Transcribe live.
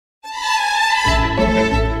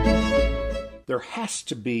there has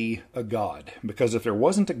to be a God, because if there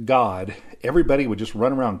wasn't a God, everybody would just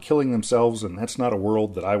run around killing themselves, and that's not a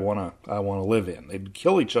world that I want to live in. They'd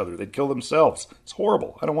kill each other. They'd kill themselves. It's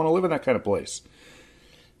horrible. I don't want to live in that kind of place.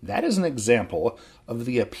 That is an example of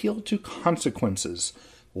the appeal to consequences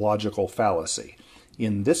logical fallacy.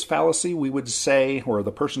 In this fallacy, we would say, or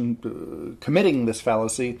the person committing this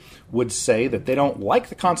fallacy would say that they don't like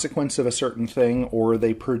the consequence of a certain thing, or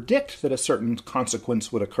they predict that a certain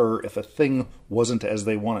consequence would occur if a thing wasn't as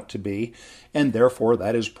they want it to be, and therefore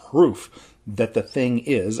that is proof that the thing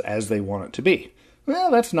is as they want it to be. Well,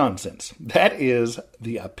 that's nonsense. That is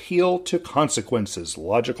the appeal to consequences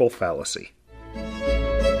logical fallacy.